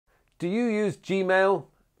Do you use Gmail?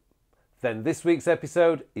 Then this week's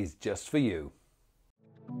episode is just for you.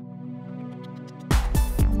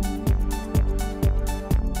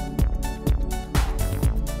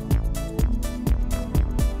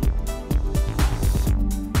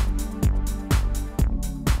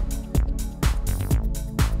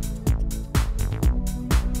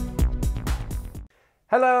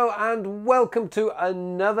 Hello and welcome to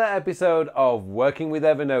another episode of Working with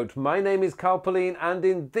Evernote. My name is Pullein, and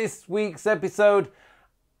in this week's episode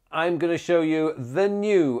I'm going to show you the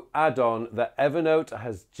new add-on that Evernote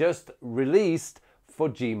has just released for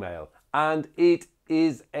Gmail, and it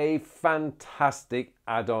is a fantastic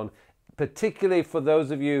add-on, particularly for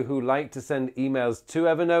those of you who like to send emails to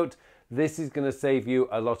Evernote. This is going to save you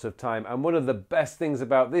a lot of time, and one of the best things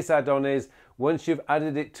about this add-on is once you've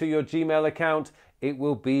added it to your Gmail account, it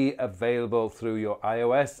will be available through your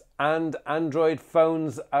iOS and Android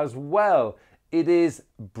phones as well. It is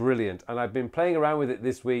brilliant, and I've been playing around with it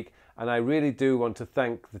this week, and I really do want to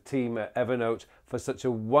thank the team at Evernote for such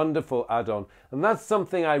a wonderful add-on. And that's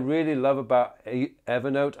something I really love about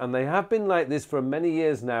Evernote, and they have been like this for many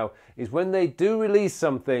years now, is when they do release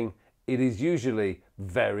something, it is usually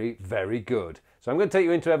very, very good. So I'm going to take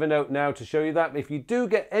you into Evernote now to show you that. If you do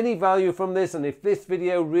get any value from this, and if this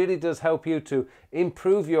video really does help you to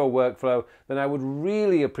improve your workflow, then I would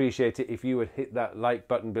really appreciate it if you would hit that like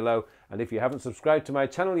button below. And if you haven't subscribed to my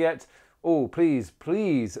channel yet, oh, please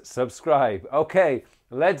subscribe. Okay,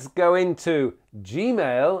 let's go into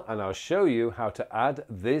Gmail and I'll show you how to add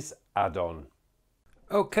this add-on.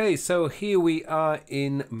 Okay, so here we are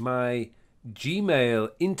in my Gmail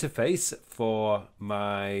interface for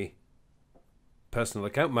my personal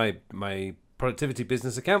account, my productivity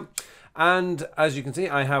business account, and as you can see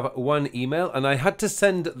I have one email, and I had to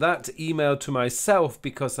send that email to myself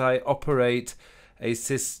because I operate a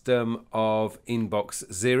system of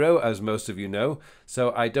inbox 0, as most of you know,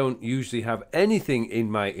 so I don't usually have anything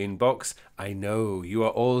in my inbox. I know you are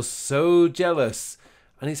all so jealous,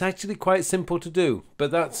 and it's actually quite simple to do,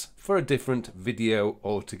 but that's for a different video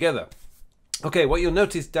altogether. Okay, what you'll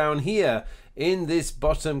notice down here in this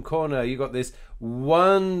bottom corner, you got this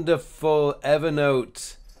wonderful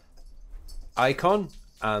Evernote icon,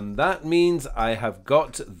 and that means I have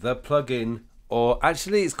got the plugin, or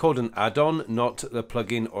actually it's called an add-on, not the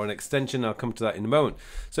plugin or an extension. I'll come to that in a moment.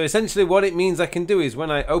 So essentially what it means I can do is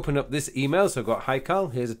when I open up this email, so I've got, hi Carl,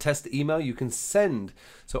 here's a test email you can send.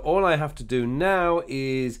 So all I have to do now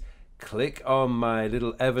is click on my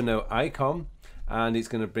little Evernote icon, and it's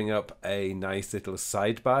going to bring up a nice little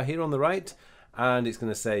sidebar here on the right, and it's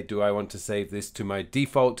going to say, do I want to save this to my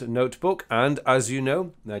default notebook? And as you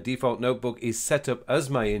know, my default notebook is set up as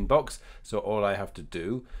my inbox, so all I have to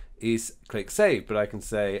do is click save. But I can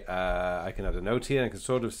say, I can add a note here, and I can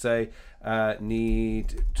sort of say,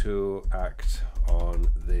 need to act on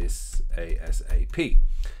this ASAP,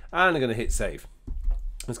 and I'm going to hit save.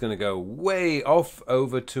 It's going to go way off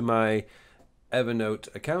over to my Evernote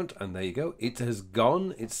account, and there you go, it has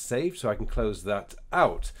gone, it's saved, so I can close that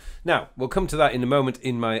out. Now we'll come to that in a moment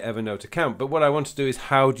in my Evernote account, but what I want to do is,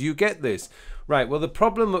 how do you get this? Right, well, the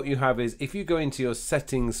problem that you have is if you go into your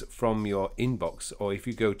settings from your inbox, or if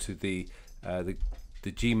you go to the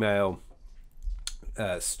Gmail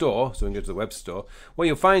store, so we can go to the web store, what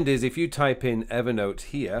you'll find is if you type in Evernote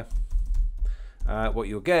here, what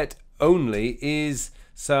you'll get only is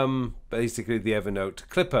basically the Evernote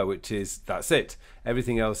Clipper, which is, that's it.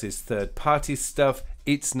 Everything else is third-party stuff.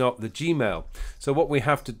 It's not the Gmail. So what we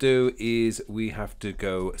have to do is we have to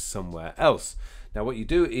go somewhere else. Now what you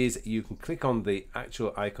do is you can click on the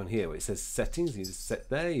actual icon here where it says settings. You just set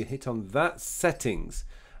there, you hit on that settings,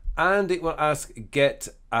 and it will ask get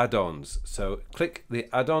add-ons. So click the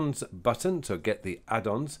add-ons button, so get the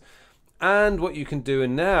add-ons. And what you can do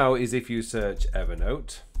now is if you search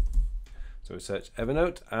Evernote, so search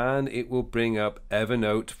Evernote, and it will bring up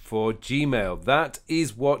Evernote for Gmail. That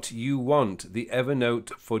is what you want, the Evernote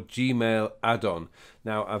for Gmail add-on.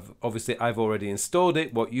 Now, I've already installed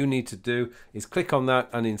it. What you need to do is click on that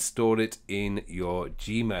and install it in your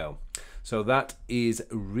Gmail. So that is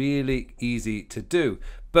really easy to do.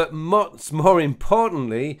 But what's more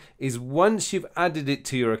importantly is once you've added it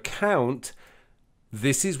to your account,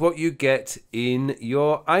 this is what you get in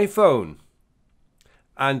your iPhone.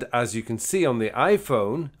 And as you can see on the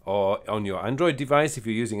iPhone or on your Android device, if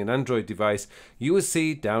you're using an Android device, you will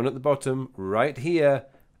see down at the bottom right here,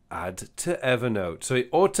 add to Evernote. So it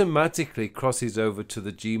automatically crosses over to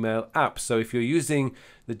the Gmail app. So if you're using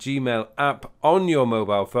the Gmail app on your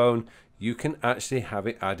mobile phone, you can actually have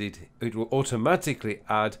it added. It will automatically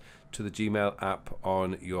add to the Gmail app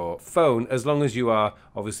on your phone, as long as you are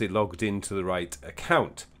obviously logged into the right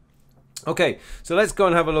account. Okay, so let's go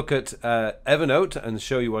and have a look at Evernote and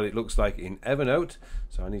show you what it looks like in Evernote.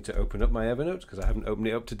 So I need to open up my Evernote because I haven't opened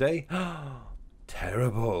it up today.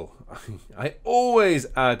 Terrible. I always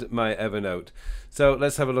add my Evernote. So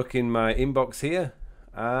let's have a look in my inbox here.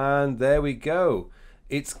 And there we go.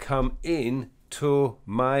 It's come in to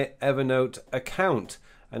my Evernote account.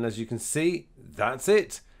 And as you can see, that's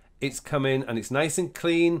it. It's come in and it's nice and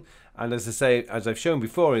clean. And as I say, as I've shown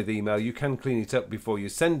before in the email, you can clean it up before you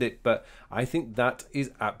send it, but I think that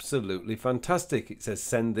is absolutely fantastic. It says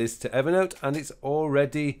send this to Evernote and it's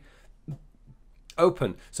already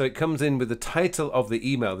open. So it comes in with the title of the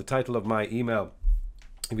email, the title of my email.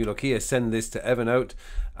 If you look here, send this to Evernote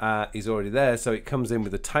is already there. So it comes in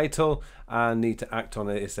with the title and need to act on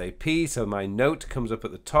it ASAP. So my note comes up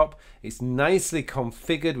at the top. It's nicely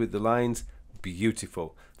configured with the lines.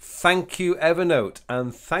 Beautiful. Thank you, Evernote,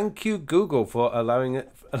 and thank you, Google, for allowing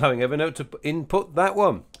Evernote to input that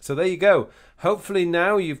one. So there you go. Hopefully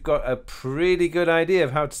now you've got a pretty good idea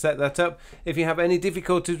of how to set that up. If you have any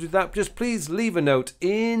difficulties with that, just please leave a note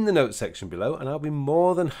in the notes section below and I'll be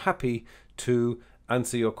more than happy to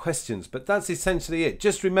answer your questions. But that's essentially it.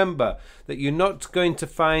 Just remember that you're not going to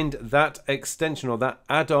find that extension or that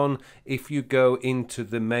add-on if you go into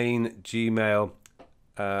the main Gmail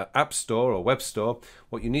app store or web store.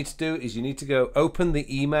 What you need to do is you need to go open the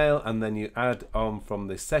email and then you add on from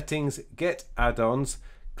the settings, get add-ons,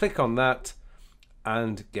 click on that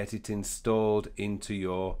and get it installed into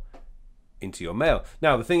your mail.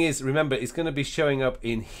 Now the thing is, remember, it's going to be showing up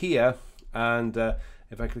in here, and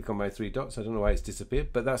if I click on my three dots, I don't know why it's disappeared,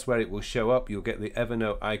 but that's where it will show up. You'll get the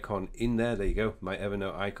Evernote icon in there. There you go, my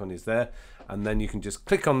Evernote icon is there, and then you can just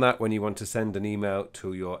click on that when you want to send an email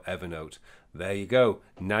to your Evernote. There you go,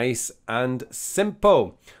 nice and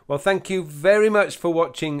simple. Well, thank you very much for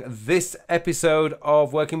watching this episode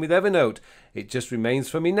of Working with Evernote. It just remains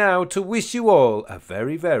for me now to wish you all a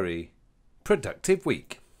very, very productive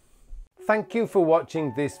week. Thank you for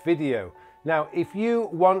watching this video. Now, if you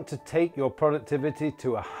want to take your productivity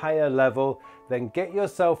to a higher level, then get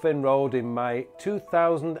yourself enrolled in my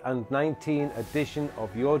 2019 edition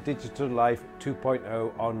of Your Digital Life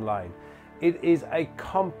 2.0 online. It is a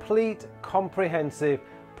complete, comprehensive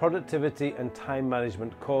productivity and time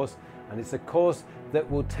management course, and it's a course that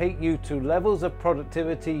will take you to levels of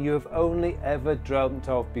productivity you have only ever dreamt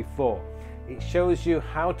of before. It shows you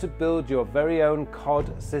how to build your very own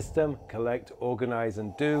C.O.D system, collect, organize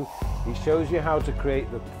and do. It shows you how to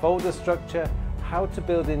create the folder structure, how to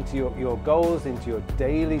build into your goals, into your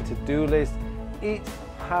daily to-do list. It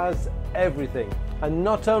has everything. And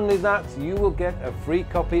not only that, you will get a free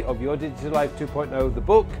copy of Your Digital Life 2.0, the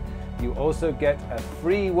book. You also get a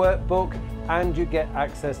free workbook and you get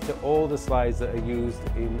access to all the slides that are used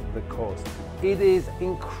in the course. It is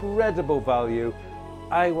incredible value.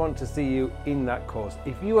 I want to see you in that course.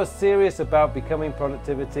 If you are serious about becoming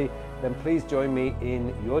productivity, then please join me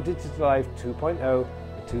in Your Digital Life 2.0,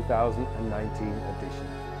 the 2019 edition.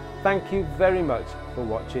 Thank you very much for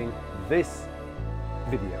watching this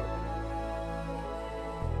video.